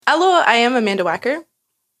Hello, I am Amanda Wacker.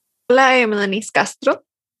 Hola, I am Melanie Castro.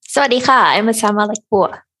 สวัสดีค่ะ I'm Osama Lakpua.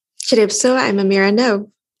 Chiripso, I'm Amira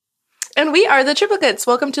Noeuv. And we are the Triplicates.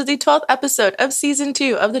 Welcome to the 12th episode of Season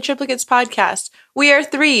 2 of the Triplicates podcast. We are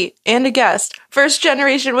 3 and a guest,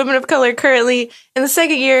 first-generation women of color currently in the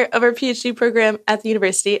second year of our PhD program at the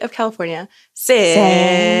University of California,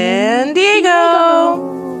 San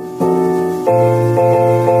Diego.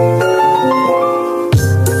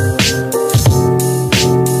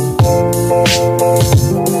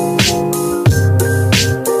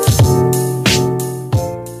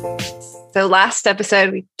 So last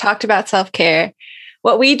episode, we talked about self-care,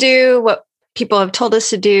 what we do, what people have told us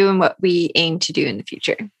to do, and what we aim to do in the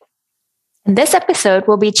future. In this episode,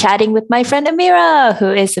 we'll be chatting with my friend Amira,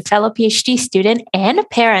 who is a fellow PhD student and a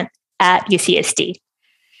parent at UCSD.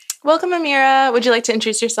 Welcome, Amira. Would you like to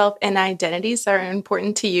introduce yourself and identities that are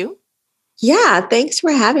important to you? Yeah, thanks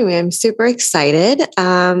for having me. I'm super excited.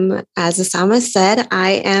 As Osama said,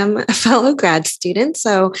 I am a fellow grad student,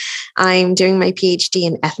 so I'm doing my PhD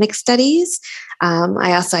in ethnic studies.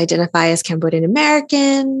 I also identify as Cambodian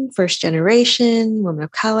American, first generation, woman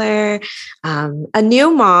of color, a new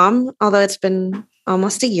mom, although it's been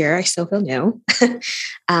almost a year, I still feel new.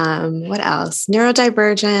 What else?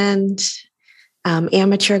 Neurodivergent,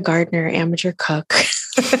 amateur gardener, amateur cook.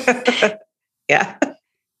 Yeah.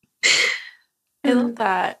 I love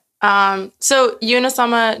that. So you and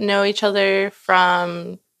Osama know each other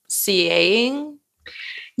from CAing?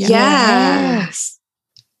 Yes.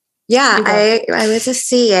 Yeah, I was a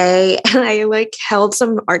CA and I held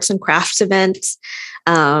some arts and crafts events.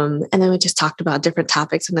 And then we just talked about different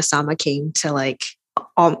topics and Osama came to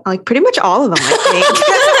pretty much all of them, I think.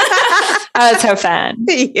 Oh, it's so fun.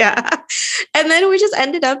 Yeah. And then we just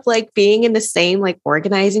ended up being in the same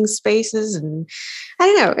organizing spaces and I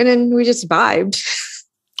don't know. And then we just vibed.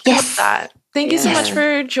 Yes. That. Thank you so much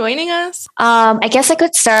for joining us. I guess I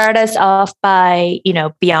could start us off by,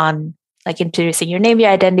 beyond introducing your name, your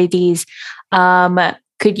identities.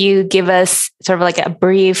 Could you give us sort of a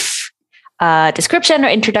brief description or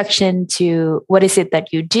introduction to what is it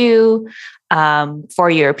that you do for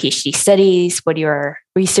your PhD studies, what your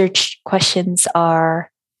research questions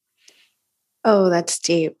are? Oh, that's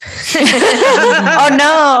deep. Oh,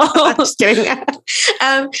 no. I'm just kidding.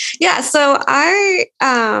 So I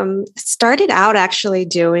started out actually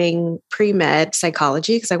doing pre-med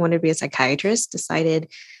psychology because I wanted to be a psychiatrist,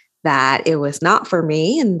 decided that it was not for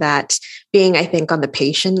me and that being, I think, on the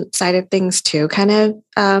patient side of things too kind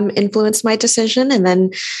of influenced my decision. And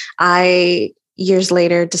then I, years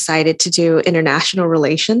later, decided to do international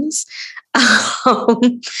relations.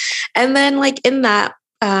 And then in that,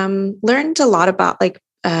 learned a lot about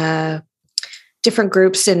different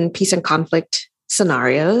groups in peace and conflict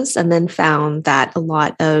scenarios, and then found that a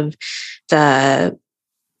lot of the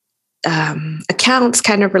accounts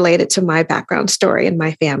kind of related to my background story and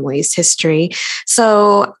my family's history.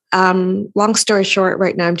 So long story short,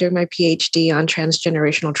 right now I'm doing my PhD on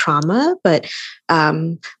transgenerational trauma, but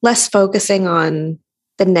less focusing on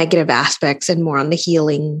the negative aspects and more on the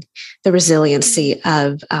healing, the resiliency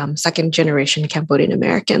of second generation Cambodian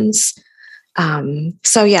Americans.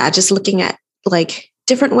 Just looking at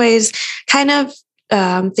different ways, kind of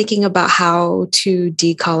thinking about how to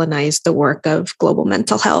decolonize the work of global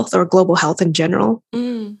mental health or global health in general.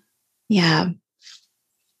 Mm. Yeah.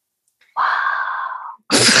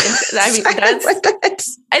 I think this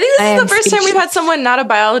is the first time we've had someone not a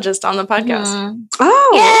biologist on the podcast. Mm.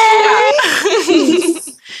 Oh, yeah.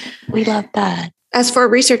 We love that. As for a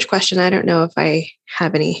research question, I don't know if I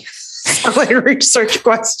have any solid research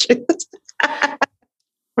questions.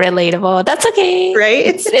 Relatable. That's okay. Right?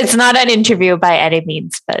 It's not an interview by any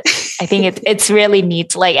means, but I think it's really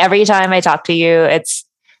neat. Every time I talk to you, it's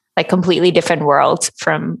completely different world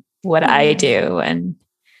from what I do. And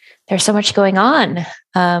there's so much going on.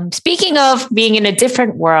 Speaking of being in a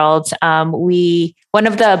different world, one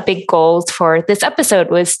of the big goals for this episode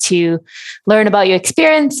was to learn about your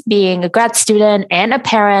experience being a grad student and a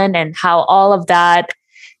parent and how all of that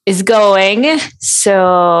is going.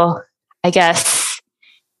 So I guess,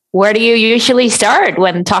 where do you usually start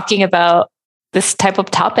when talking about this type of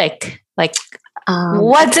topic?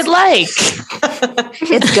 What's it like?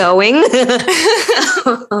 It's going.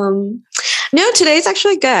 No, today's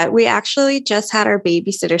actually good. We actually just had our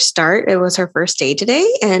babysitter start. It was her first day today.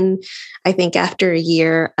 And I think after a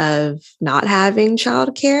year of not having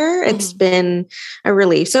childcare, it's been a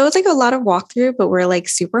relief. So it's a lot of walkthrough, but we're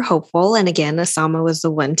super hopeful. And again, Osama was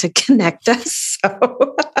the one to connect us.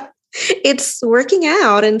 So it's working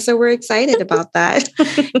out. And so we're excited about that.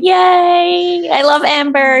 Yay. I love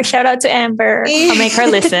Amber. Shout out to Amber. I'll make her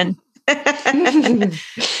listen.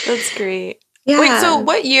 That's great. Yeah. Wait, so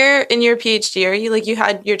what year in your PhD are you? Like you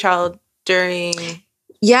had your child during...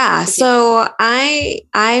 Yeah. So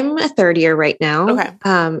I'm a third year right now. Okay.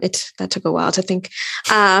 That took a while to think.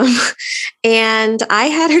 And I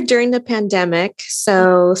had her during the pandemic.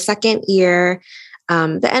 So second year,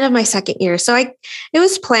 the end of my second year. So it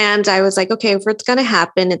was planned. I was like, okay, if it's going to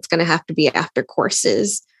happen, it's going to have to be after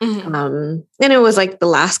courses. Mm-hmm. And it was like the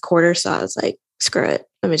last quarter. So I was like, screw it.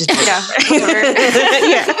 Let me just do it.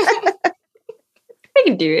 Yeah. I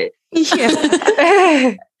can do it.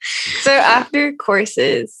 Yeah. So after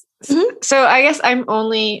courses, so I guess I'm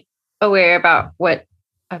only aware about what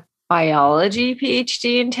a biology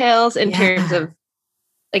PhD entails in terms of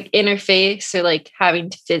like interface or like having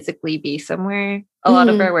to physically be somewhere. A lot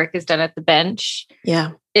of our work is done at the bench.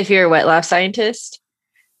 Yeah. If you're a wet lab scientist.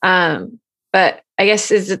 But I guess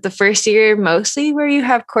is it the first year mostly where you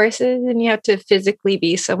have courses and you have to physically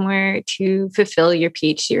be somewhere to fulfill your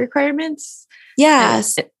PhD requirements?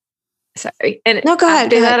 Yes. Sorry. And no, go ahead.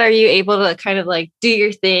 After that, are you able to kind of like do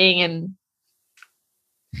your thing and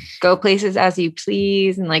go places as you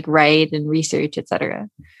please and like write and research, etc.?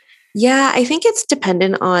 Yeah, I think it's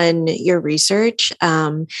dependent on your research.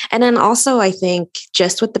 And then also I think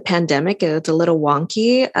just with the pandemic, it's a little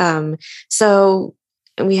wonky. So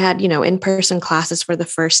we had, in-person classes for the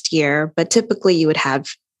first year, but typically you would have,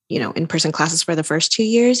 in-person classes for the first 2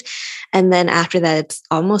 years. And then after that, it's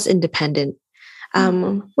almost independent.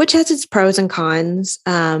 Which has its pros and cons.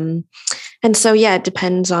 And so, yeah, it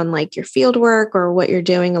depends on like your field work or what you're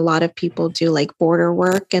doing. A lot of people do like border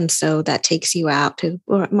work. And so that takes you out to,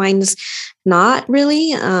 mine's not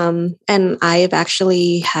really. And I've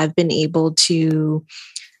actually have been able to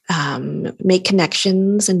make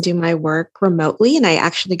connections and do my work remotely. And I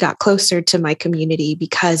actually got closer to my community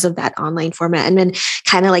because of that online format. And then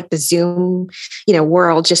kind of like the Zoom,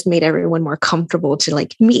 world just made everyone more comfortable to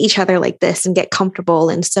like meet each other like this and get comfortable.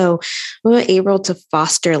 And so we were able to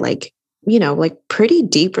foster like pretty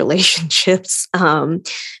deep relationships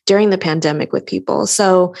during the pandemic with people.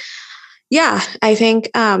 So yeah, I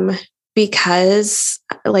think because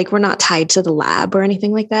like we're not tied to the lab or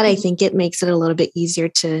anything like that, I think it makes it a little bit easier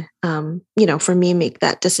to, for me, make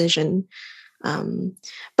that decision.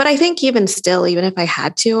 But I think even still, even if I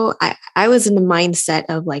had to, I was in the mindset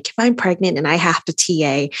of like, if I'm pregnant and I have to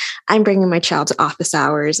TA, I'm bringing my child to office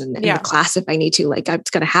hours and the class if I need to, like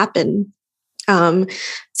it's going to happen.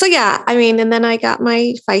 So yeah, I mean, and then I got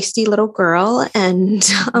my feisty little girl and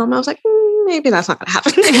I was like, maybe that's not going to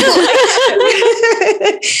happen.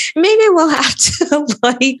 Maybe we'll have to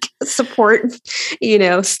like support,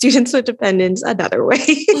 students with dependents another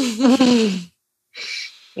way.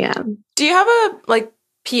 Yeah. Do you have a like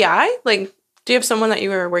PI? Like, do you have someone that you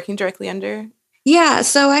were working directly under? Yeah.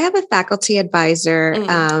 So I have a faculty advisor,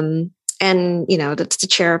 and that's the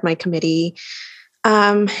chair of my committee.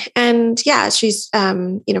 And yeah, she's,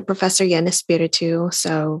 Professor Yen Espiritu.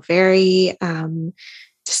 So very,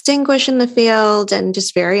 distinguished in the field and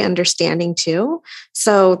just very understanding too.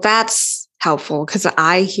 So that's helpful because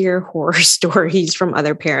I hear horror stories from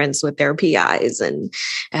other parents with their PIs and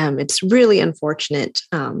it's really unfortunate.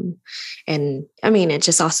 And I mean, it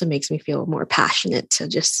just also makes me feel more passionate to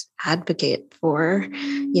just advocate for,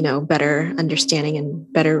 better understanding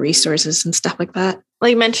and better resources and stuff like that.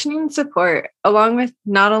 Like mentioning support along with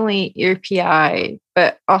not only your PI,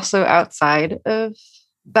 but also outside of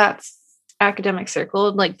that academic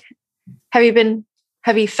circle, like have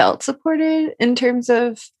you felt supported in terms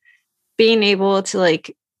of being able to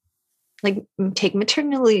like take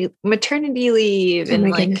maternity leave and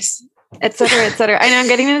like goodness. Et cetera. I know I'm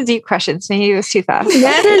getting into deep questions. Maybe it was too fast.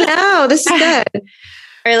 No, this is good.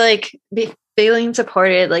 Or like feeling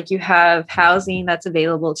supported, like you have housing that's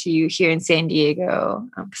available to you here in San Diego.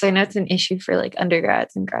 Because I know it's an issue for like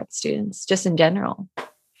undergrads and grad students just in general.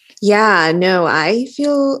 Yeah, no, I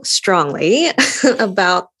feel strongly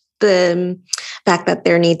about the fact that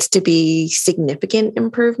there needs to be significant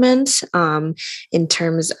improvement in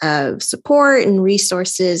terms of support and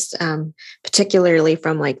resources, particularly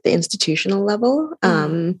from like the institutional level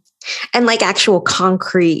and like actual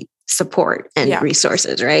concrete support and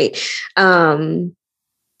resources, right? To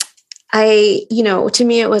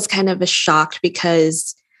me, it was kind of a shock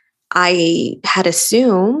because I had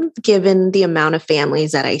assumed, given the amount of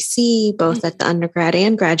families that I see, both at the undergrad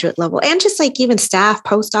and graduate level, and just like even staff,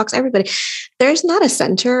 postdocs, everybody, there's not a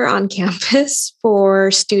center on campus for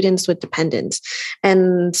students with dependents.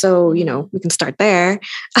 And so, we can start there.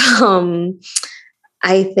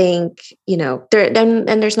 I think,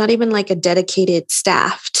 there's not even like a dedicated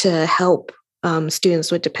staff to help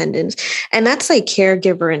students with dependence. And that's like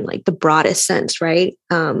caregiver in like the broadest sense, right?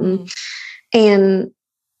 And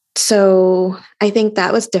so I think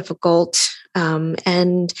that was difficult.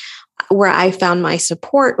 And where I found my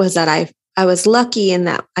support was that I was lucky in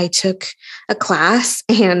that I took a class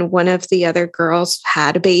and one of the other girls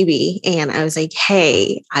had a baby. And I was like,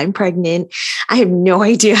 hey, I'm pregnant. I have no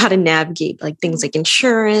idea how to navigate like things like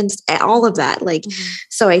insurance, all of that. Like,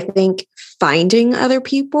 so I think finding other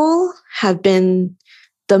people have been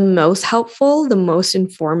the most helpful, the most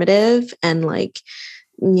informative, and like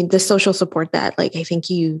the social support that like I think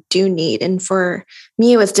you do need. And for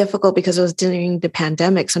me, it was difficult because it was during the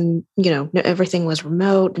pandemic. So, everything was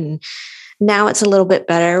remote, and now it's a little bit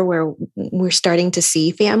better where we're starting to see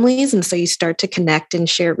families. And so you start to connect and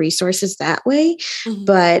share resources that way.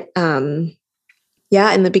 But in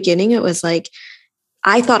the beginning, it was like,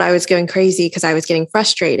 I thought I was going crazy because I was getting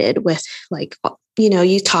frustrated with like,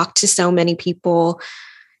 you talk to so many people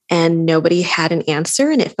and nobody had an answer.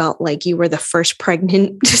 And it felt like you were the first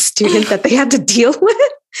pregnant student that they had to deal with.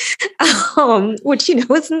 Which,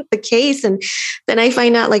 isn't the case. And then I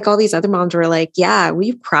find out like all these other moms were like, yeah,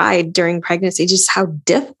 we've cried during pregnancy, just how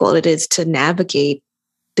difficult it is to navigate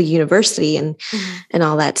the university and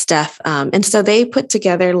all that stuff. And so they put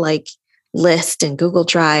together like lists and Google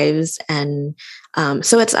Drives. And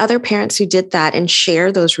so it's other parents who did that and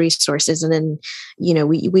share those resources. And then,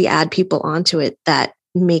 we add people onto it that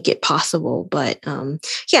make it possible. But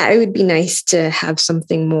it would be nice to have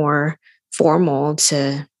something more formal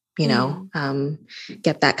to,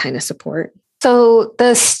 get that kind of support. So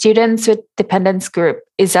the students with dependence group,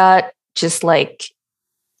 is that just like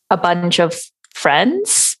a bunch of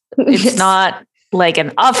friends? It's not like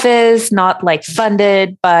an office, not like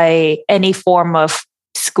funded by any form of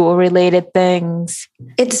school related things?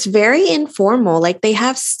 It's very informal. Like they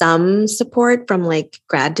have some support from like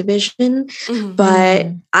grad division, but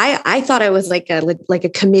I thought it was like a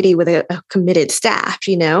committee with a committed staff,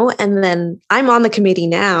 and then I'm on the committee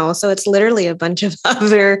now. So it's literally a bunch of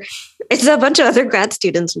other grad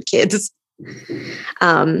students with kids.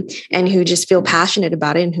 And who just feel passionate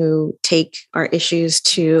about it and who take our issues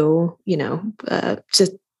to, to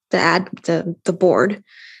the board,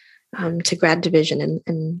 to grad division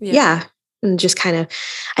and just kind of,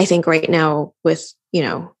 I think right now with,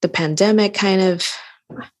 the pandemic kind of,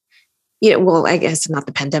 I guess not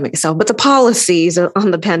the pandemic itself, but the policies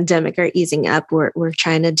on the pandemic are easing up. We're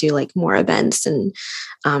trying to do like more events and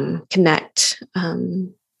connect.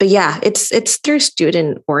 But yeah, it's through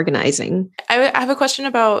student organizing. I have a question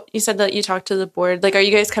about, you said that you talked to the board. Like, are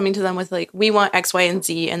you guys coming to them with like, we want X, Y, and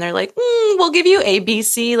Z? And they're like, we'll give you A, B,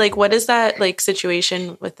 C. Like, what is that like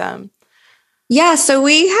situation with them? Yeah, so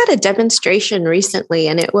we had a demonstration recently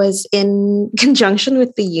and it was in conjunction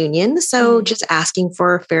with the union. So just asking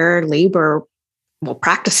for fair labor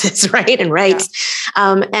practices, right, and rights.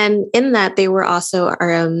 Yeah. And in that, they were also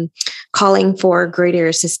calling for greater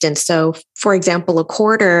assistance. So, for example, a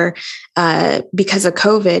quarter, because of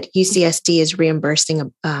COVID, UCSD is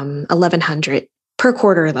reimbursing $1,100 per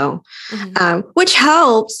quarter, though, which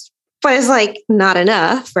helps, but it's like not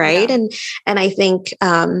enough, right? Yeah. And I think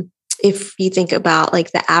if you think about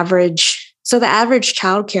like the average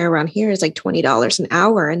childcare around here is like $20 an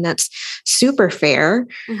hour, and that's super fair.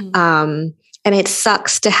 And it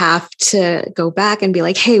sucks to have to go back and be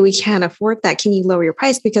like, hey, we can't afford that. Can you lower your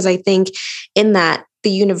price? Because I think in that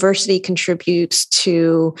the university contributes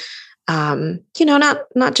to,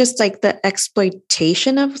 not just like the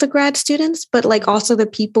exploitation of the grad students, but like also the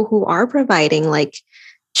people who are providing like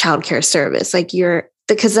childcare service,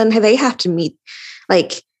 because then they have to meet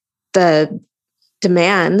like the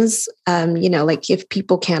demands, like if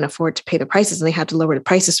people can't afford to pay the prices and they have to lower the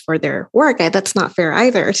prices for their work, that's not fair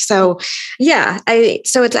either. So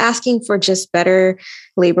so it's asking for just better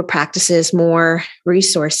labor practices, more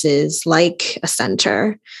resources like a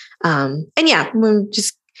center. I'm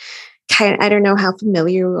just I don't know how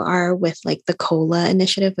familiar you are with like the COLA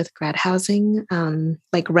initiative with grad housing,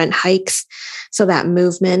 like rent hikes. So that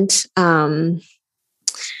movement,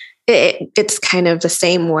 it's kind of the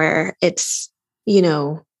same where it's,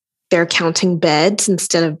 they're counting beds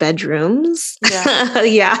instead of bedrooms.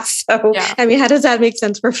 Yeah. So, I mean, how does that make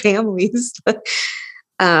sense for families?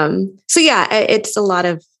 It's a lot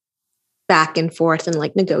of back and forth and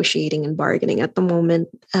like negotiating and bargaining at the moment.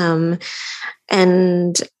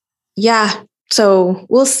 So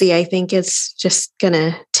we'll see. I think it's just going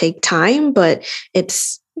to take time, but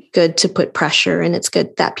it's good to put pressure, and it's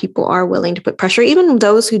good that people are willing to put pressure. Even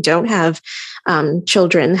those who don't have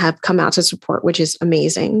children have come out to support, which is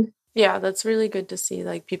amazing. Yeah, that's really good to see,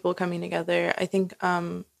 like people coming together. I think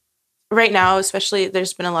right now, especially,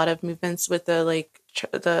 there's been a lot of movements with the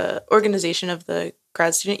the organization of the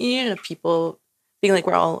grad student union, of people being like,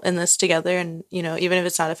 we're all in this together, and even if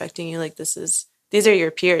it's not affecting you, like, these are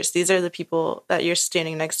your peers, these are the people that you're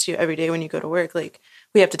standing next to every day when you go to work. Like,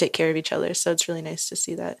 we have to take care of each other. So it's really nice to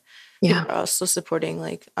see that people are also supporting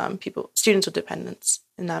like students with dependence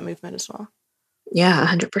in that movement as well. Yeah,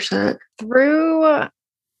 100%. Through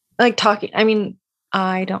like talking, I mean,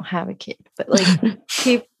 I don't have a kid, but like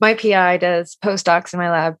my PI does, postdocs in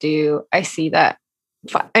my lab do. I see that.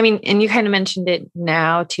 I mean, and you kind of mentioned it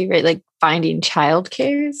now too, right? Like finding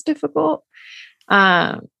childcare is difficult.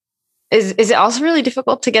 Is it also really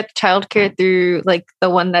difficult to get childcare through like the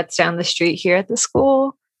one that's down the street here at the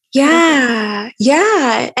school? Yeah.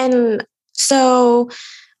 And so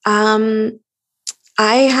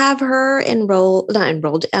I have her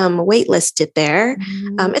waitlisted there.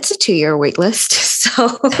 Mm-hmm. It's a 2-year wait list.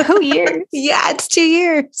 So 2 years. Yeah, it's 2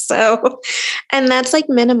 years. So, and that's like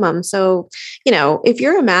minimum. So, if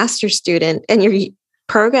you're a master's student and your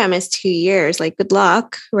program is 2 years, like good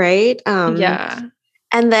luck, right? Yeah.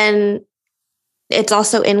 And then it's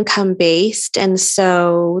also income based. And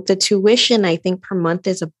so the tuition, I think, per month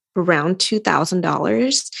is around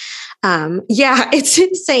 $2,000. Yeah, it's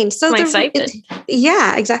insane. So my stipend.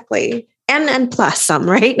 Yeah, exactly. And plus some,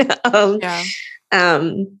 right?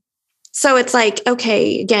 So it's like,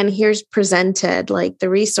 okay, again, here's presented like the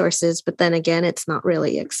resources, but then again, it's not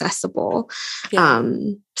really accessible. Yeah.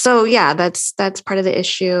 So yeah, that's part of the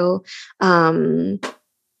issue.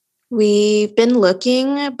 We've been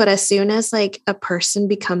looking, but as soon as like a person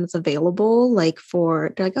becomes available,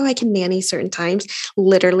 they're like, oh, I can nanny certain times.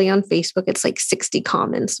 Literally on Facebook, it's like 60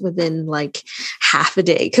 comments within like half a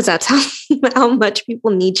day, because that's how much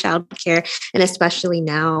people need childcare, and especially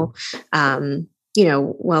now,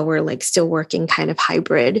 while we're like still working kind of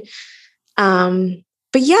hybrid. But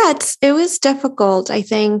yeah, it was difficult, I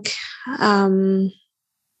think. I mean,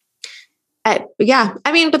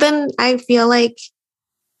 but then I feel like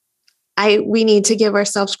we need to give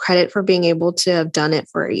ourselves credit for being able to have done it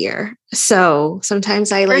for a year. So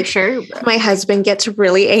sometimes my husband gets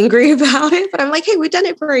really angry about it, but I'm like, hey, we've done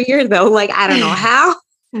it for a year though. Like, I don't know how,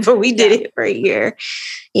 but we did it for a year,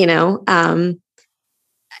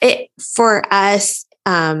 for us,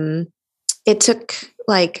 it took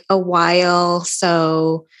like a while.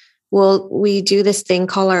 So we do this thing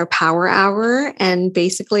called our power hour. And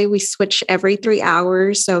basically we switch every 3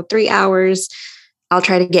 hours. So 3 hours, I'll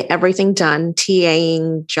try to get everything done,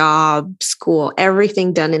 TAing, job, school,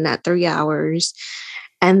 everything done in that 3 hours.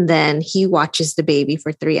 And then he watches the baby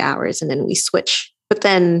for 3 hours, and then we switch. But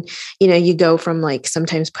then, you go from like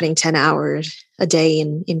sometimes putting 10 hours a day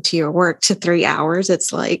into your work to 3 hours.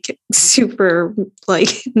 It's like super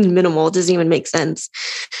like minimal. It doesn't even make sense.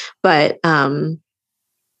 But, I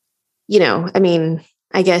mean,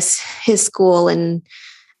 I guess his school and,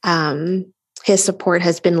 his support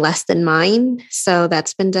has been less than mine. So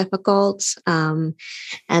that's been difficult. And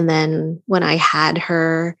then when I had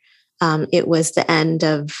her, it was the end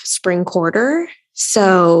of spring quarter.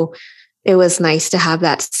 So it was nice to have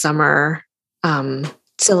that summer to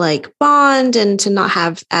like bond and to not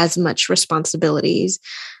have as much responsibilities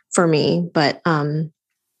for me. But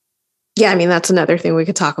yeah, I mean, that's another thing we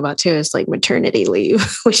could talk about too, is like maternity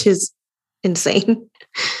leave, which is insane.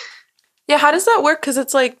 Yeah, how does that work? Because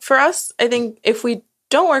it's like, for us, I think if we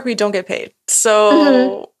don't work, we don't get paid.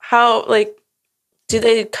 So how, like, do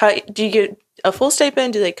you get a full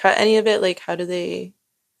stipend? Do they cut any of it? Like, how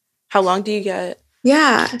long do you get?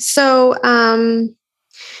 Yeah. So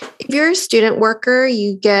if you're a student worker,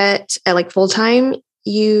 you get like full-time,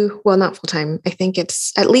 not full-time, I think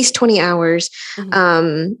it's at least 20 hours.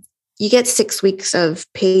 Mm-hmm. You get 6 weeks of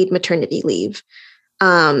paid maternity leave.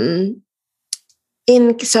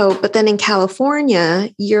 But then in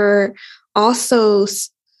California, you're also,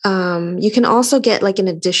 you can also get like an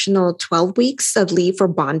additional 12 weeks of leave for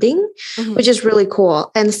bonding, which is really cool.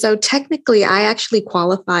 And so technically I actually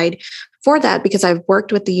qualified for that because I've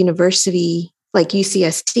worked with the university, like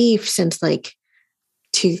UCSD, since like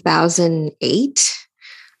 2008.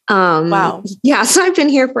 Wow. Yeah. So I've been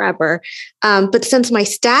here forever. But since my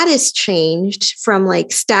status changed from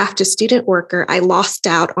like staff to student worker, I lost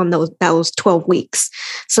out on those 12 weeks.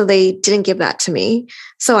 So they didn't give that to me.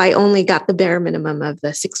 So I only got the bare minimum of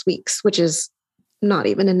the 6 weeks, which is not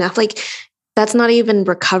even enough. Like, that's not even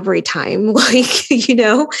recovery time. Like,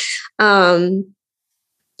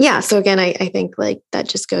 yeah. So again, I think like that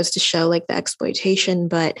just goes to show like the exploitation,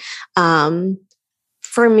 but,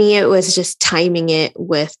 for me, it was just timing it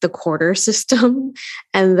with the quarter system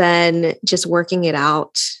and then just working it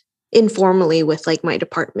out informally with like my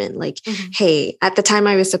department, like, hey, at the time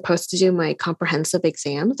I was supposed to do my comprehensive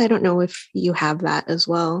exams. I don't know if you have that as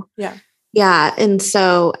well. Yeah. Yeah. And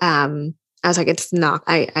so I was like, it's not,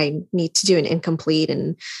 I need to do an incomplete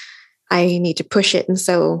and I need to push it. And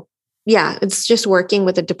so, yeah, it's just working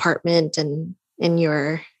with the department and in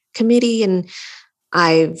your committee. And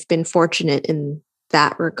I've been fortunate in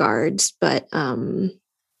that regards, but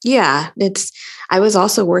yeah, I was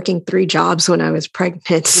also working 3 jobs when I was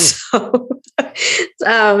pregnant. So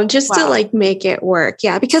just to like make it work.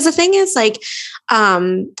 Yeah. Because the thing is like,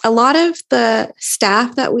 a lot of the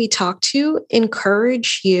staff that we talk to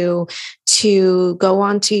encourage you to go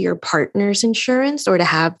onto your partner's insurance or to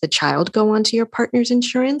have the child go onto your partner's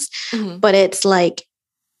insurance. But it's like,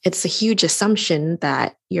 it's a huge assumption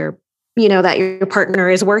that that your partner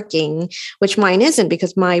is working, which mine isn't,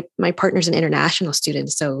 because my partner's an international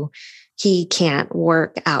student, so he can't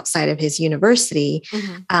work outside of his university.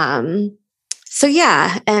 So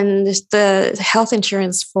yeah, and the health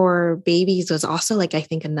insurance for babies was also like, I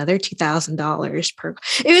think another $2,000 per.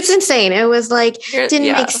 It was insane. It was like,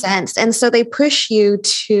 didn't make sense. And so they push you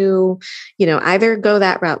to, either go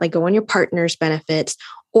that route, like go on your partner's benefits,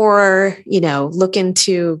 or, look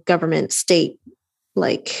into government, state,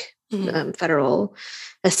 like federal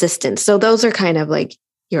assistance. So those are kind of like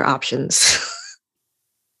your options.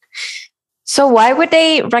 So why would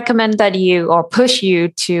they recommend that you or push you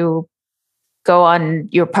to go on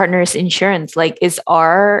your partner's insurance? Like, is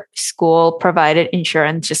our school provided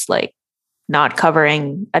insurance just like not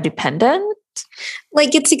covering a dependent?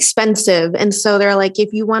 Like, it's expensive. And so they're like,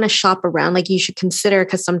 if you want to shop around, like you should consider,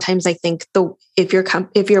 because sometimes I think if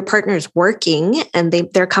your partner is working and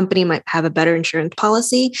their company might have a better insurance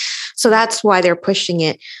policy. So that's why they're pushing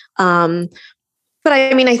it. But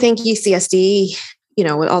I mean, I think UCSD,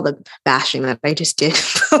 with all the bashing that I just did,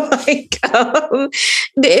 like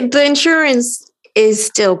the insurance is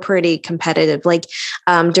still pretty competitive. Like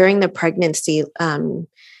during the pregnancy,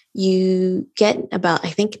 you get about, I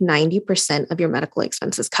think, 90% of your medical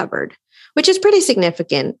expenses covered, which is pretty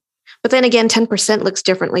significant. But then again, 10% looks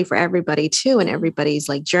differently for everybody too, and everybody's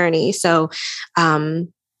like journey. So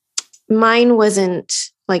mine wasn't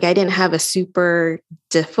like, I didn't have a super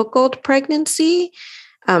difficult pregnancy.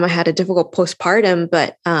 I had a difficult postpartum,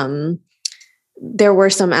 but there were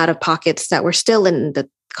some out of pockets that were still in the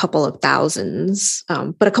couple of thousands,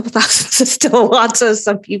 but a couple thousands is still a lot to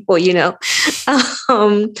some people, yeah.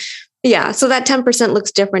 So that 10%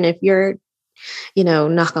 looks different if you're,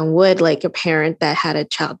 knock on wood, like a parent that had a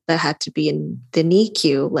child that had to be in the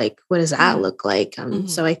NICU, like what does that look like?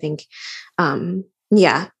 So I think,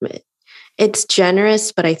 it's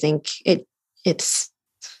generous, but I think it's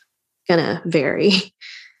gonna vary.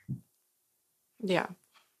 Yeah.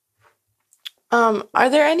 Are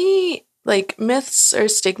there any like myths or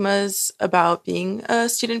stigmas about being a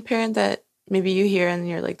student parent that maybe you hear and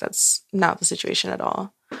you're like, that's not the situation at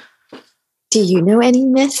all? Do you know any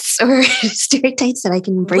myths or stereotypes that I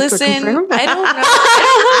can break or confirm? I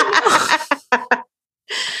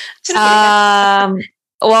don't know.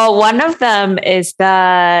 Well, one of them is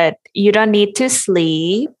that you don't need to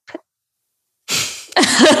sleep.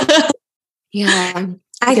 Yeah.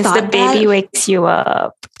 Because the baby wakes you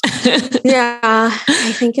up. Yeah,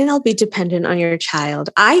 I think it'll be dependent on your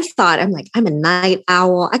child. I'm a night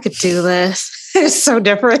owl. I could do this. It was so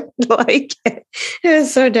different. Like it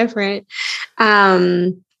was so different.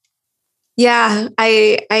 I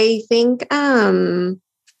think kind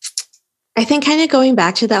of going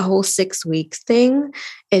back to that whole 6 weeks thing,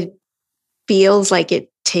 it feels like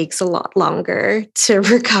it takes a lot longer to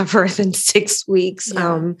recover than 6 weeks.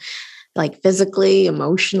 Yeah. Like physically,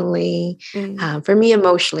 emotionally. For me,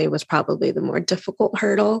 emotionally was probably the more difficult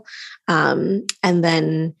hurdle. And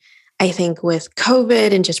then I think with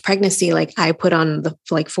COVID and just pregnancy, like I put on the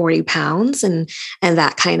 40 pounds and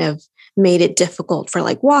that kind of made it difficult for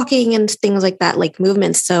like walking and things like that, like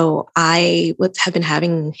movements. So I have been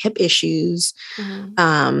having hip issues.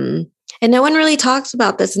 And no one really talks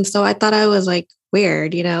about this. And so I thought I was like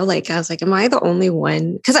weird, like I was like, am I the only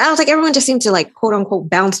one? Because I was like, everyone just seemed to like quote unquote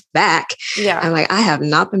bounce back. Yeah. I'm like, I have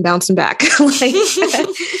not been bouncing back.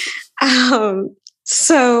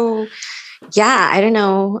 So yeah, I don't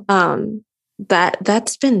know.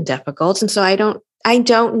 That's been difficult. And so I don't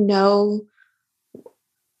know.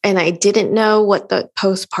 And I didn't know what the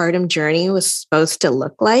postpartum journey was supposed to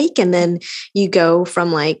look like. And then you go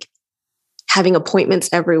from like having appointments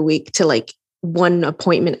every week to like one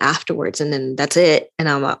appointment afterwards, and then that's it. And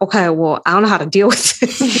I'm like, okay, well, I don't know how to deal with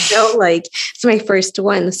this. Like it's my first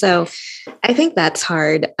one. So I think that's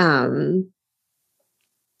hard. I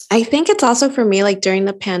think it's also for me, like during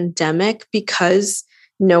the pandemic, because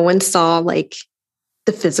no one saw like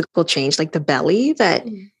the physical change, like the belly that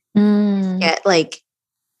you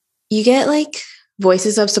get like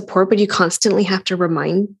voices of support, but you constantly have to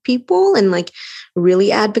remind people and like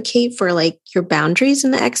really advocate for like your boundaries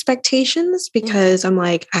and the expectations, because I'm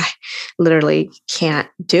like, I literally can't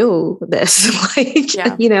do this.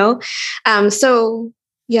 Like, you know? So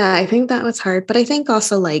yeah, I think that was hard, but I think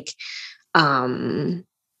also like,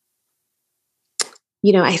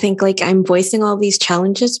 you know, I think like I'm voicing all these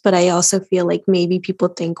challenges, but I also feel like maybe people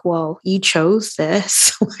think, well, you chose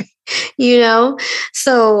this, you know?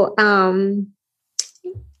 So,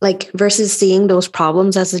 like versus seeing those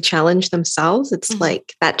problems as a challenge themselves, it's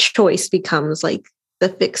like that choice becomes like the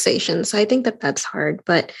fixation. So I think that that's hard,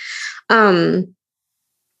 but I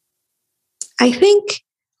think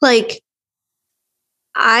like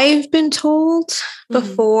I've been told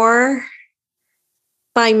before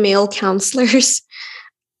by male counselors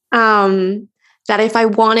that if I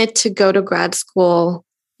wanted to go to grad school,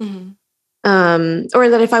 or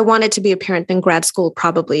that if I wanted to be a parent, then grad school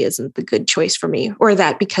probably isn't the good choice for me, or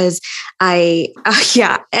that because and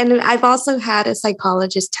I've also had a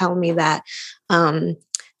psychologist tell me that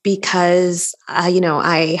because, you know,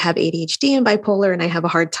 I have ADHD and bipolar and I have a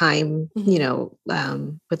hard time, you know,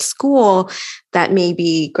 with school, that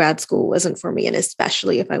maybe grad school wasn't for me. And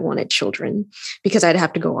especially if I wanted children, because I'd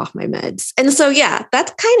have to go off my meds. And so, yeah,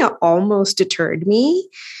 that kind of almost deterred me.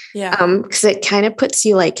 Yeah. Because it kind of puts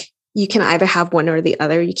you like, you can either have one or the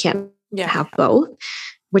other. You can't have both,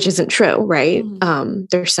 which isn't true, right?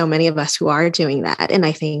 There's so many of us who are doing that. And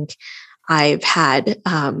I think I've had,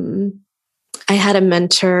 I had a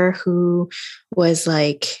mentor who was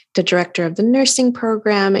like the director of the nursing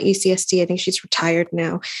program at UCSD. I think she's retired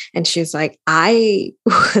now. And she's like, I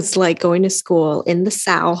was like going to school in the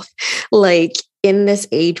South, like in this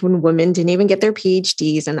age when women didn't even get their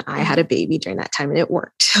PhDs. And I had a baby during that time and it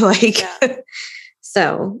worked. Like,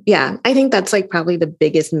 so yeah, I think that's like probably the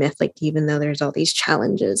biggest myth. Like, even though there's all these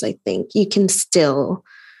challenges, I think you can still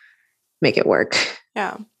make it work.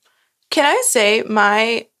 Yeah. Can I say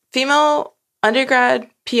my female undergrad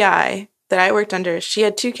PI that I worked under, she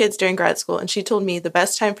had 2 kids during grad school, and she told me the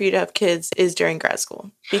best time for you to have kids is during grad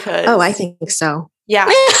school because I think so. Yeah.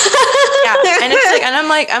 And it's like, and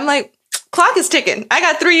I'm like, clock is ticking. I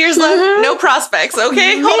got 3 years left, no prospects.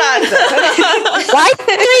 Okay, hold on. Why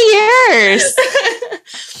 3 years?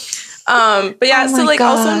 But yeah, so like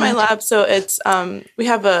God. Also in my lab, so it's we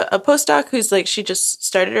have a postdoc who's like, she just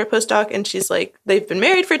started her postdoc and she's like, they've been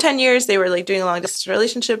married for 10 years. They were like doing a long distance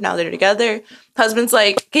relationship. Now they're together. Husband's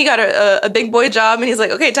like, he got a big boy job and he's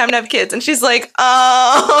like, okay, time to have kids. And she's like,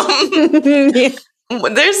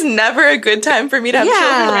 there's never a good time for me to have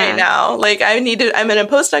children right now. Like I'm in a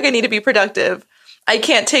postdoc. I need to be productive. I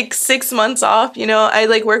can't take 6 months off. You know, I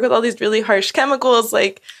like work with all these really harsh chemicals,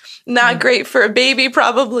 like not great for a baby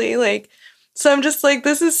probably. Like, so I'm just like,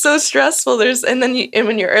 this is so stressful. And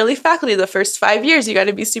when you're early faculty, the first 5 years, you got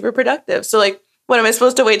to be super productive. So like, what am I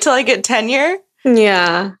supposed to wait till I get tenure?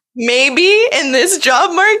 Yeah. Maybe in this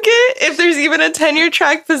job market, if there's even a tenure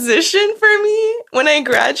track position for me when I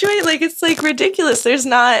graduate, like it's like ridiculous. There's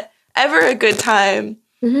not ever a good time.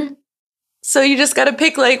 So you just got to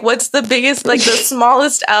pick like, what's the biggest, like the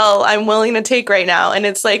smallest L I'm willing to take right now. And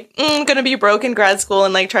it's like, I'm going to be broke in grad school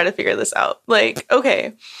and like try to figure this out. Like,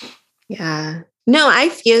 okay. Yeah. No, I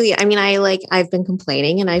feel you. I mean, I've been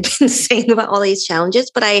complaining and I've been saying about all these challenges,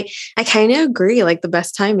 but I kind of agree. Like the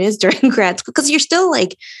best time is during grad school because you're still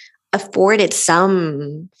like afforded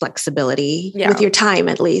some flexibility with your time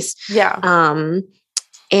at least. Yeah.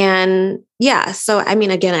 And yeah, so I mean,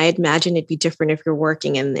 again, I imagine it'd be different if you're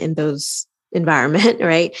working in those environment,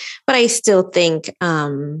 right? But I still think,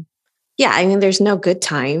 I mean, there's no good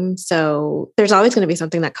time. So there's always going to be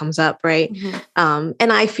something that comes up, right? And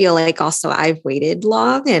I feel like also I've waited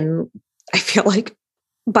long and I feel like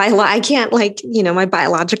I can't like, you know, my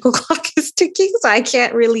biological clock is ticking. So I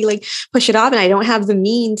can't really like push it off and I don't have the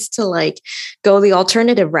means to like go the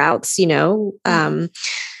alternative routes, you know?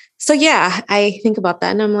 So yeah, I think about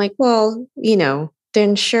that and I'm like, well, you know, the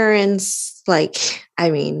insurance, like,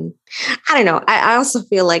 I mean, I don't know. I also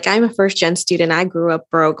feel like I'm a first gen student. I grew up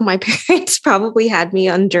broke. My parents probably had me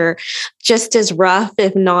under just as rough,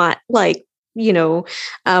 if not like, you know,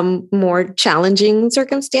 more challenging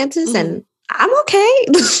circumstances. And I'm okay.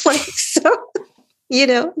 Like, so, you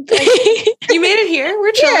know, like, you made it here.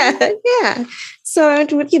 We're chilling. Yeah. So,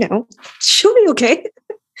 you know, she'll be okay.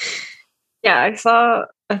 Yeah. I saw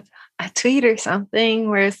a tweet or something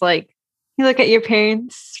where it's like, you look at your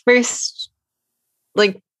parents first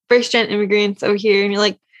gen immigrants over here and you're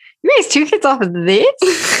like, you raised 2 kids off of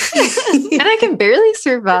this? And I can barely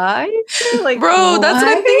survive. Like, bro, that's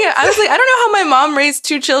what I'm thinking. I was like, I don't know how my mom raised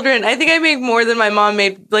 2 children. I think I make more than my mom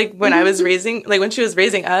made, like, when I was raising, like, when she was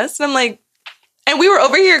raising us. And I'm like, and we were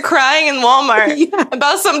over here crying in Walmart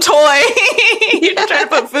about some toy. You're trying to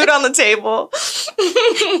put food on the table.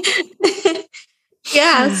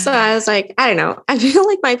 Yeah, so I was like, I don't know. I feel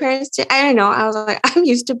like my parents did. I don't know. I was like, I'm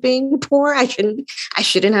used to being poor. I shouldn't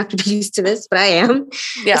have to be used to this, but I am.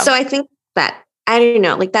 Yeah. So I think that, I don't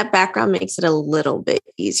know, like that background makes it a little bit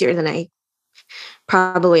easier than I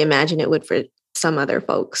probably imagine it would for some other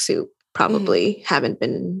folks who probably haven't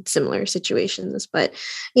been in similar situations. But,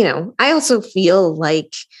 you know, I also feel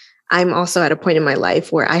like I'm also at a point in my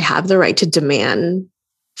life where I have the right to demand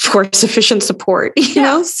for sufficient support, you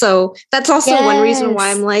know? So that's also one reason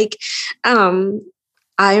why I'm like, I'm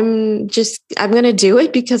going to do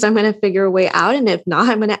it because I'm going to figure a way out. And if not,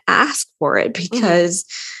 I'm going to ask for it because,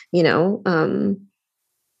 you know,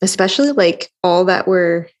 especially like all that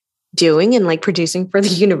we're doing and like producing for the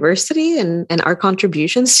university and our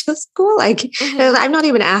contributions to the school. Like I'm not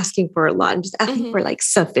even asking for a lot. I'm just asking for like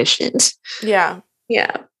sufficient. Yeah.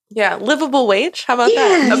 Yeah. Yeah, livable wage. How about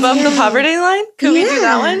that? Above the poverty line? Could we do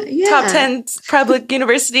that one? Yeah. Top 10 public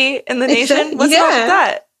university in the nation? What's wrong with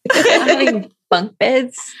that? Having bunk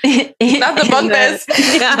beds. Not the bunk beds.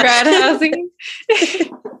 Grad housing.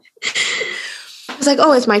 I was like,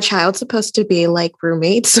 oh, is my child supposed to be like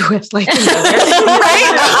roommates with like another?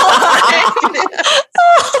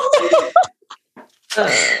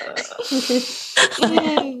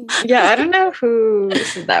 Yeah, I don't know who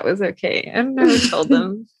said that was okay. I don't know who told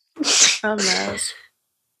them. A mess.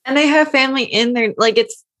 And they have family in there. Like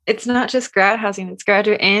it's not just grad housing, it's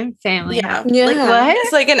graduate and family. Yeah. Like what?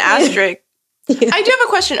 It's like an asterisk. I do have a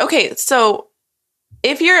question. Okay, so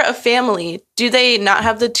if you're a family, do they not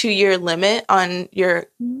have the 2-year limit on your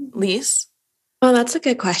lease? Well, that's a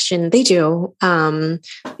good question. They do.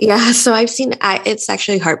 Yeah. So I've seen, it's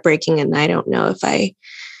actually heartbreaking. And I don't know if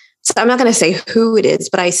so I'm not going to say who it is,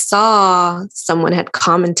 but I saw someone had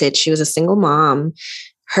commented, she was a single mom.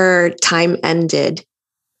 Her time ended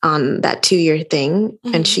on that 2-year thing.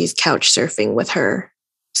 And she's couch surfing with her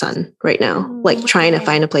son right now, like trying to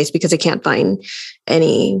find a place because they can't find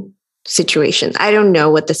any situation. I don't know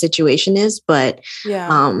what the situation is, but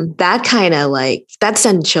that kind of like that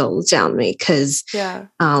sent chills down me because I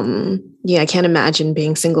can't imagine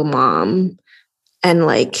being single mom and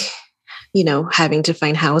like, you know, having to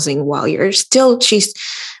find housing while she's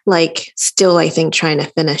I think trying to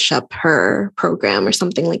finish up her program or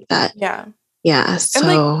something like that. Yeah. So and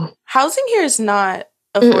like housing here is not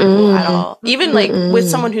affordable at all. Even like with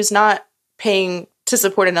someone who's not paying to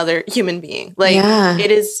support another human being. Like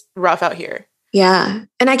it is rough out here. Yeah.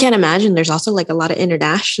 And I can't imagine there's also like a lot of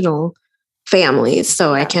international families.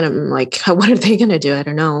 So I can't like, what are they going to do? I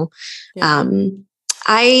don't know.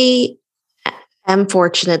 I am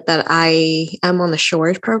fortunate that I am on the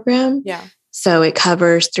Shores program. Yeah. So it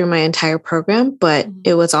covers through my entire program, but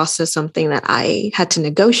it was also something that I had to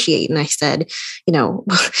negotiate. And I said, you know,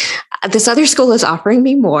 this other school is offering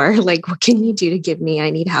me more. Like, what can you do to give me? I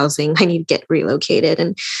need housing. I need to get relocated.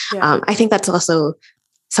 And I think that's also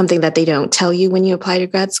something that they don't tell you when you apply to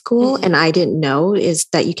grad school. And I didn't know is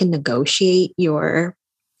that you can negotiate your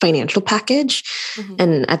financial package.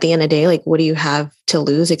 And at the end of the day, like, what do you have to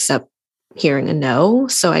lose except hearing a no?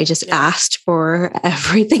 So I just asked for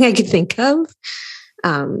everything I could think of.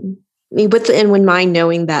 And with mind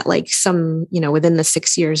knowing that like some, you know, within the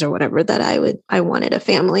 6 years or whatever that I wanted a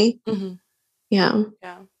family. Yeah.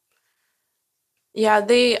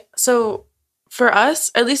 So for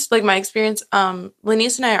us, at least like my experience,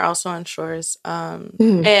 Lenice and I are also on Shores.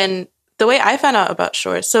 And the way I found out about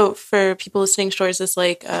Shores, so for people listening, Shores is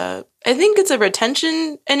like, I think it's a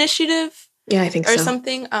retention initiative. Yeah, I think or so.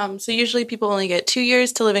 something. So usually people only get 2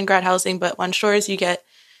 years to live in grad housing, but on Shores you get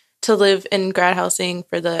to live in grad housing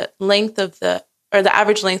for the length of the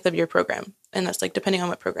average length of your program, and that's like depending on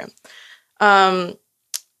what program. I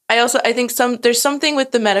think there's something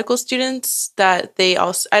with the medical students that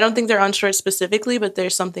I don't think they're on Shores specifically, but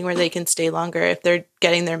there's something where they can stay longer if they're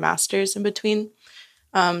getting their masters in between.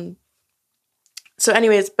 So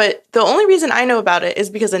anyways, but the only reason I know about it is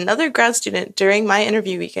because another grad student during my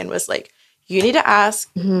interview weekend was like, you need to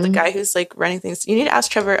ask the guy who's like running things. You need to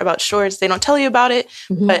ask Trevor about Shores. They don't tell you about it,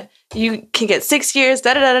 but you can get 6 years,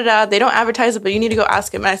 They don't advertise it, but you need to go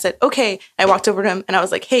ask him. And I said, okay. I walked over to him and I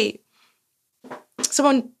was like, hey,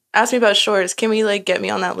 someone asked me about Shores. Can we like get me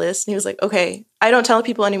on that list? And he was like, okay. I don't tell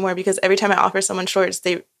people anymore because every time I offer someone Shores,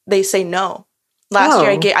 they say no. Last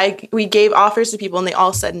year we gave offers to people and they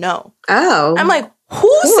all said no. Oh. I'm like,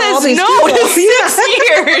 who says no to 6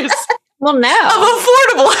 years? Well, no. of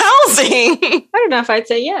affordable housing. I don't know if I'd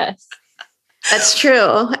say yes. That's true.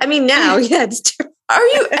 I mean, now, yeah, it's true. Are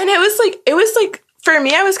you? And it was like, for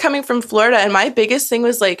me, I was coming from Florida, and my biggest thing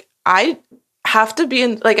was like, I have to be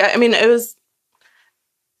in, like, I mean, it was,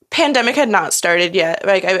 pandemic had not started yet.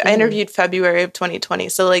 Like, I interviewed February of 2020.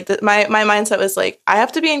 So, like, my mindset was like, I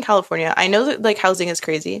have to be in California. I know that, like, housing is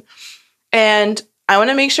crazy. And I want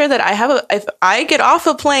to make sure that if I get off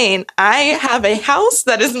a plane, I have a house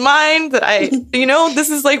that is mine, that this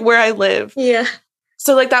is like where I live. Yeah.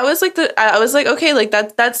 So like that was like I was like, okay, like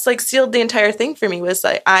that's like sealed the entire thing for me, was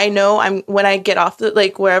like, I know when I get off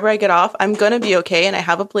like wherever I get off, I'm going to be okay. And I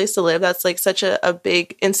have a place to live. That's like such a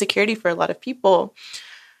big insecurity for a lot of people.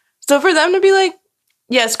 So for them to be like,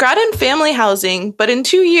 yes, grad and family housing, but in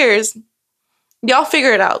 2 years, y'all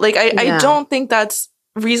figure it out. Like, I don't think that's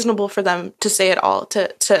reasonable for them to say at all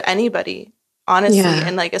to anybody, honestly. Yeah.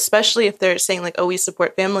 And like, especially if they're saying like, oh, we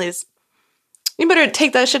support families. You better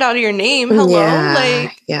take that shit out of your name. Hello. Yeah.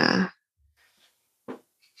 Like, yeah.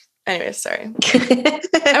 Anyway, sorry.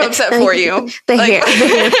 I'm upset for you. The Like-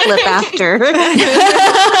 hair flip after.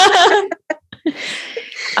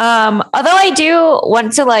 Although I do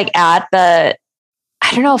want to like add that,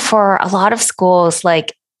 I don't know, for a lot of schools,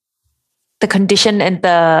 like the condition and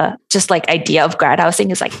the just like idea of grad housing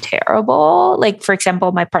is like terrible. Like, for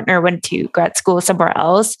example, my partner went to grad school somewhere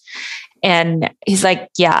else, and he's like,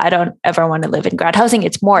 yeah, I don't ever want to live in grad housing.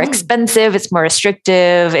 It's more expensive. It's more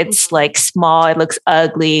restrictive. It's like small. It looks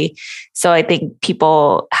ugly. So I think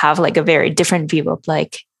people have like a very different view of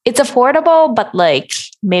like, it's affordable, but like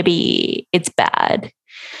maybe it's bad.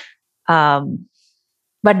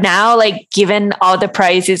 But now, like, given all the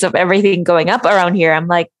prices of everything going up around here, I'm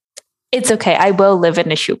like, it's okay. I will live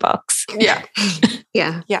in a shoebox. Yeah.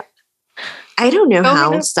 Yeah. Yeah. I don't know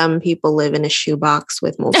how some people live in a shoebox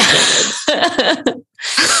with multiple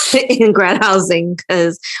kids in grad housing,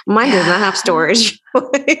 because mine does not have storage.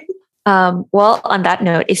 Well, on that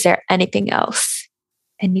note, is there anything else?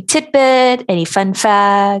 Any tidbit, any fun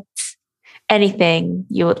facts, anything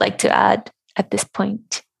you would like to add at this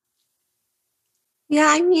point? Yeah,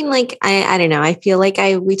 I mean, like, I don't know. I feel like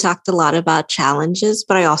we talked a lot about challenges,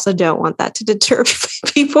 but I also don't want that to deter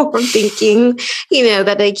people from thinking,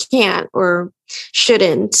 that they can't or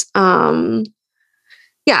shouldn't.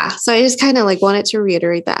 Yeah, so I just kind of like wanted to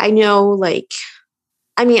reiterate that. I know, like,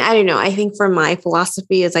 I mean, I don't know. I think for my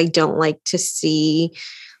philosophy is I don't like to see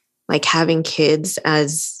like having kids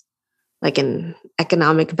as like an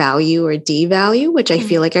economic value or devalue, which I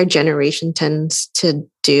feel like our generation tends to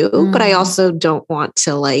do. But I also don't want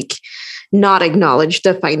to like not acknowledge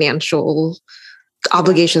the financial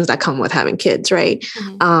obligations that come with having kids, right?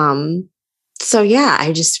 So yeah,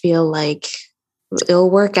 I just feel like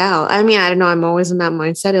it'll work out. I mean, I don't know. I'm always in that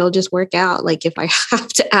mindset. It'll just work out. Like if I have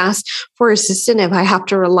to ask for assistance, if I have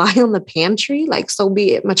to rely on the pantry, like so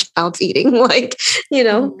be it. My child's eating, like,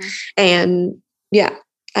 and yeah.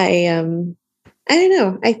 I don't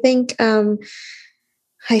know. I think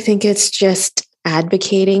it's just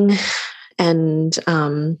advocating and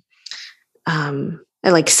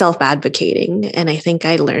like self-advocating. And I think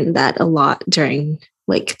I learned that a lot during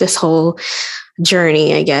like this whole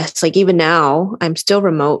journey, I guess. Like even now, I'm still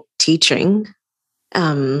remote teaching.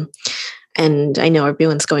 And I know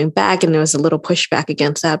everyone's going back, and there was a little pushback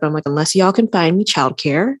against that. But I'm like, unless y'all can find me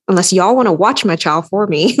childcare, unless y'all want to watch my child for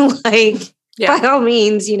me, like by all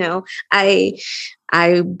means,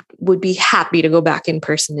 I would be happy to go back in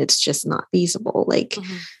person. It's just not feasible. Like,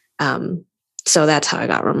 so that's how I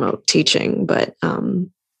got remote teaching, but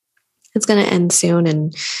it's going to end soon.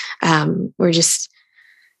 And we're just,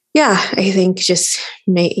 I think just,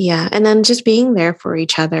 and then just being there for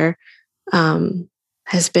each other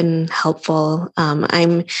has been helpful.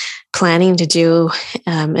 I'm planning to do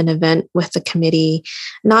an event with the committee,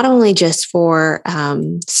 not only just for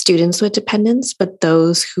students with dependents, but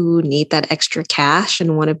those who need that extra cash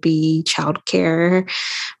and want to be childcare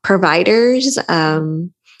providers,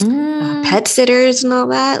 pet sitters and all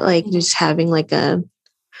that, like just having like a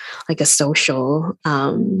social,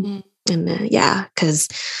 and because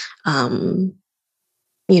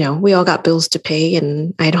we all got bills to pay,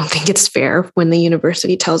 and I don't think it's fair when the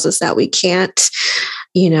university tells us that we can't,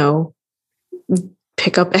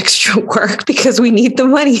 pick up extra work because we need the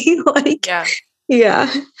money. Like,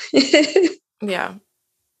 yeah.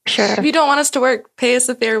 Sure. If you don't want us to work, pay us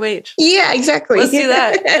a fair wage. Yeah, exactly. Let's do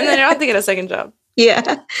that. And then you don't have to get a second job.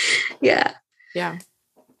 Yeah.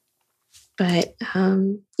 But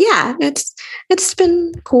it's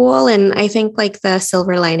been cool. And I think like the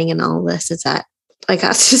silver lining in all this is that I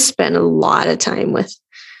got to spend a lot of time with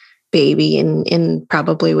baby in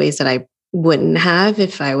probably ways that I wouldn't have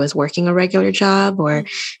if I was working a regular job or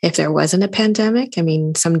if there wasn't a pandemic. I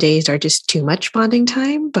mean, some days are just too much bonding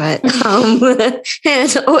time, but in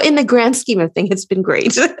the grand scheme of things, it's been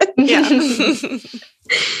great. Yeah.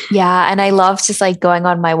 Yeah. And I love just like going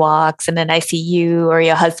on my walks and then I see you or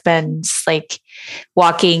your husband just like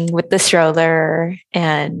walking with the stroller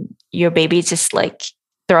and your baby just like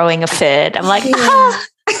throwing a fit. I'm like,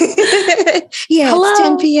 Yeah, hello. it's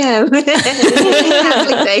 10 p.m.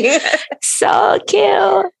 So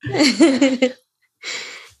cute.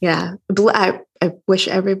 Yeah. I wish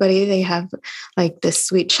everybody they have like this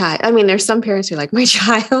sweet child. I mean, there's some parents who are like, my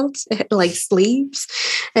child like sleeps.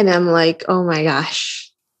 And I'm like, oh my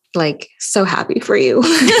gosh, like so happy for you.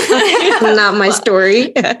 Not my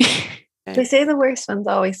story. They say the worst one's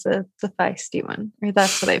always the feisty one, or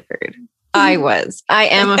that's what I've heard. I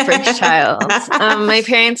am a first child. My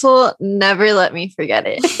parents will never let me forget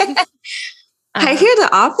it. I hear the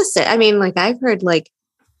opposite. I mean, like I've heard like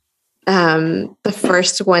the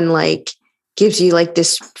first one like gives you like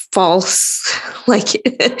this false like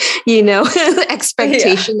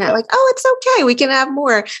expectation that like, oh, it's okay, we can have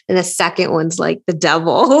more. And the second one's like the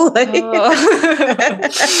devil. Like,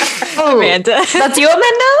 Amanda. That's you,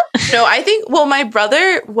 Amanda? No, I think my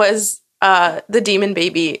brother was the demon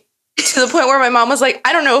baby. To the point where my mom was like,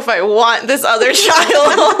 I don't know if I want this other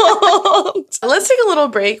child. Let's take a little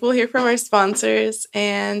break. We'll hear from our sponsors.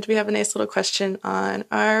 And we have a nice little question on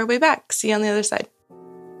our way back. See you on the other side.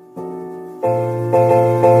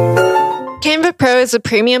 Canva Pro is a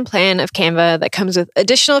premium plan of Canva that comes with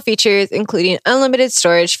additional features, including unlimited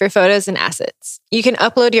storage for photos and assets. You can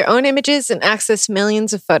upload your own images and access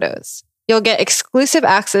millions of photos. You'll get exclusive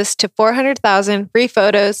access to 400,000 free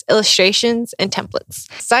photos, illustrations, and templates.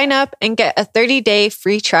 Sign up and get a 30-day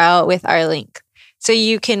free trial with our link, so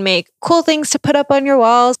you can make cool things to put up on your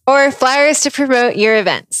walls or flyers to promote your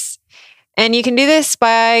events. And you can do this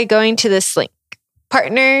by going to this link,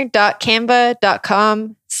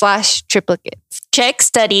 partner.canva.com/triplicates. Check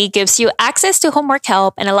Study gives you access to homework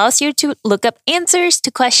help and allows you to look up answers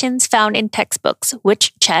to questions found in textbooks,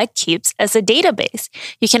 which Check keeps as a database.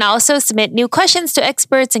 You can also submit new questions to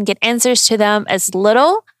experts and get answers to them as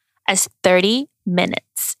little as 30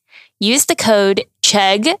 minutes. Use the code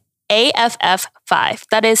CHEGG, AFF5.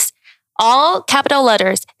 That is all capital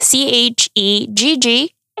letters,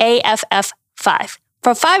 CHEGG, AFF5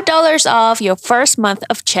 for $5 off your first month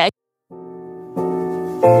of Check.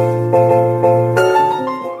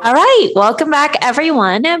 All right, welcome back,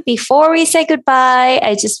 everyone. Before we say goodbye,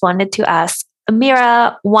 I just wanted to ask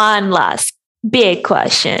Amira one last big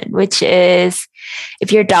question, which is,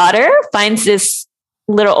 if your daughter finds this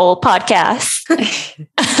little old podcast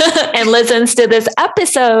and listens to this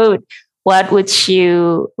episode, what would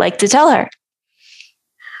you like to tell her?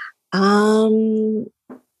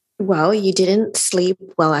 Well, you didn't sleep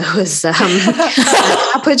while I was,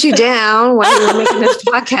 I put you down while you were making this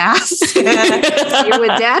podcast. You're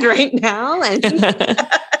with Dad right now. And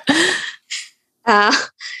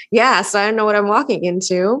yeah, so I don't know what I'm walking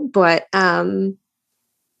into, but I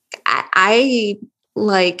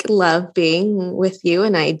like love being with you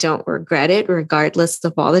and I don't regret it regardless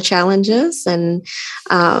of all the challenges. And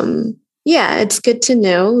yeah, it's good to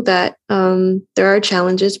know that there are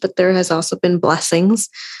challenges, but there has also been blessings.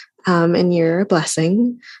 And you're a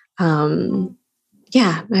blessing.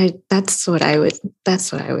 Yeah, that's what I would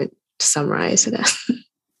summarize it as.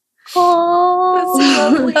 Oh, That's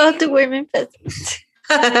lovely. Love the women business.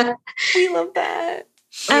 We love that.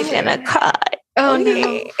 I'm gonna cry. Oh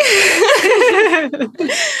no.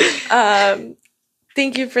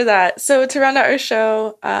 Thank you for that. So to round out our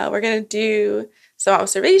show, we're going to do some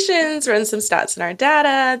observations, run some stats in our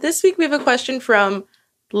data. This week we have a question from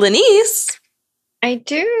Lenice. I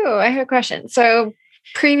do. I have a question. So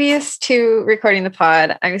previous to recording the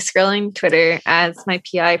pod, I was scrolling Twitter, as my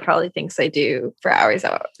PI probably thinks I do, for hours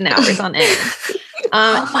and hours on end.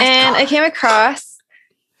 And I came across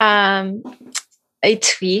a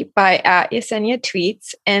tweet by @Yesenia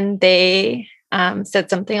Tweets, and they said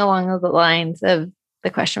something along the lines of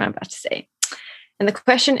the question I'm about to say. And the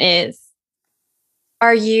question is,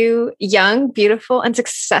 are you young, beautiful, and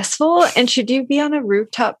successful? And should you be on a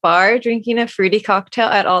rooftop bar drinking a fruity cocktail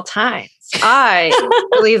at all times? I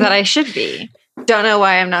believe that I should be. Don't know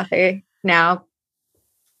why I'm not there now,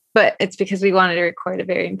 but it's because we wanted to record a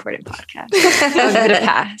very important podcast. I'll give it a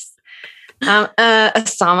pass.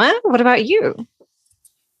 Asama, what about you?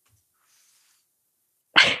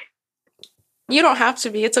 You don't have to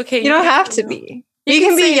be. It's okay. You don't have to be. You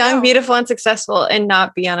can be young, beautiful, and successful and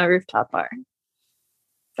not be on a rooftop bar.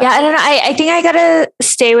 Yeah, I don't know. I think I gotta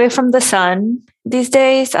stay away from the sun these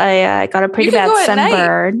days. I got a pretty bad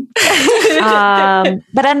sunburn.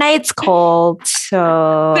 But at night it's cold.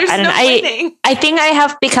 So There's I don't no know. winning. I think I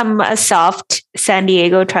have become a soft San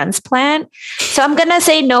Diego transplant. So I'm going to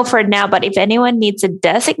say no for now. But if anyone needs a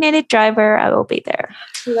designated driver, I will be there.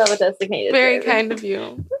 You have a designated Very driver. kind of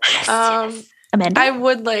you. Amanda?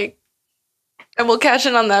 I will cash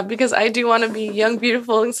in on that because I do want to be young,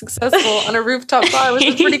 beautiful, and successful on a rooftop bar with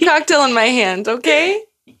a pretty cocktail in my hand, okay?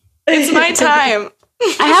 It's my time.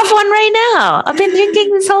 I have one right now. I've been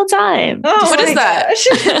drinking this whole time. Oh, What is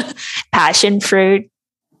that? Passion fruit,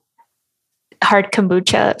 hard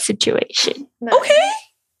kombucha situation. Nice. Okay.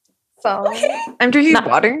 So, I'm drinking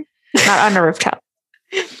water. Not on a rooftop.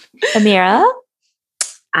 Amira?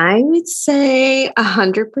 I would say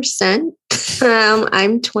 100%.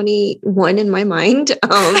 I'm 21 in my mind.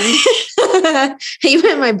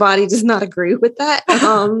 Even my body does not agree with that.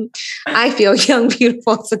 I feel young,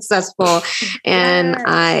 beautiful, successul, and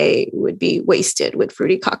I would be wasted with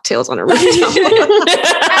fruity cocktails on a rooftop.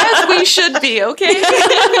 As we should be, okay?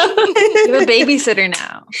 You have a babysitter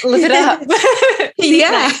now. Live it up.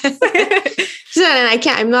 Yeah. So, and I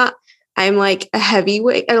can't, I'm like a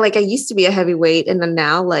heavyweight, or like I used to be a heavyweight, and then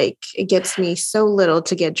now like it gets me so little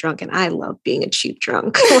to get drunk, and I love being a cheap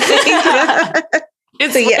drunk.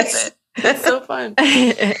 It's So, worth yes. it. It's so fun.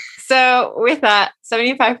 So with that,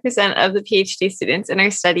 75% of the PhD students in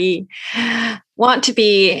our study want to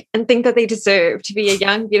be and think that they deserve to be a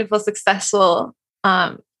young, beautiful, successful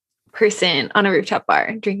person on a rooftop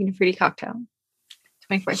bar drinking a fruity cocktail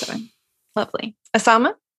 24/7. Lovely.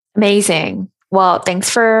 Asama? Amazing. Well, thanks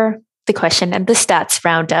for the question and the stats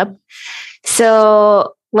roundup.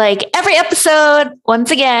 So, like every episode, once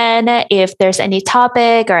again, if there's any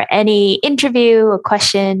topic or any interview or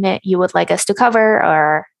question you would like us to cover,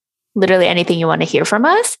 or literally anything you want to hear from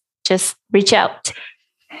us, just reach out.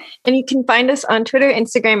 And you can find us on Twitter,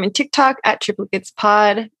 Instagram, and TikTok at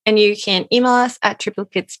triplicatespod. And you can email us at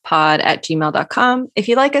triplicatespod@gmail.com. If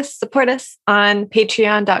you like us, support us on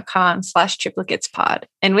patreon.com/triplicatespod.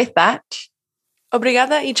 And with that,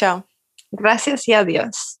 Obrigada y ciao. gracias y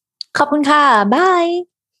adios. ขอบคุณค่ะ Bye.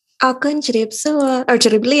 เอาขึ้นจริบซัว or จ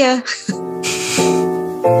ริบเลีย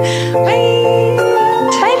Bye.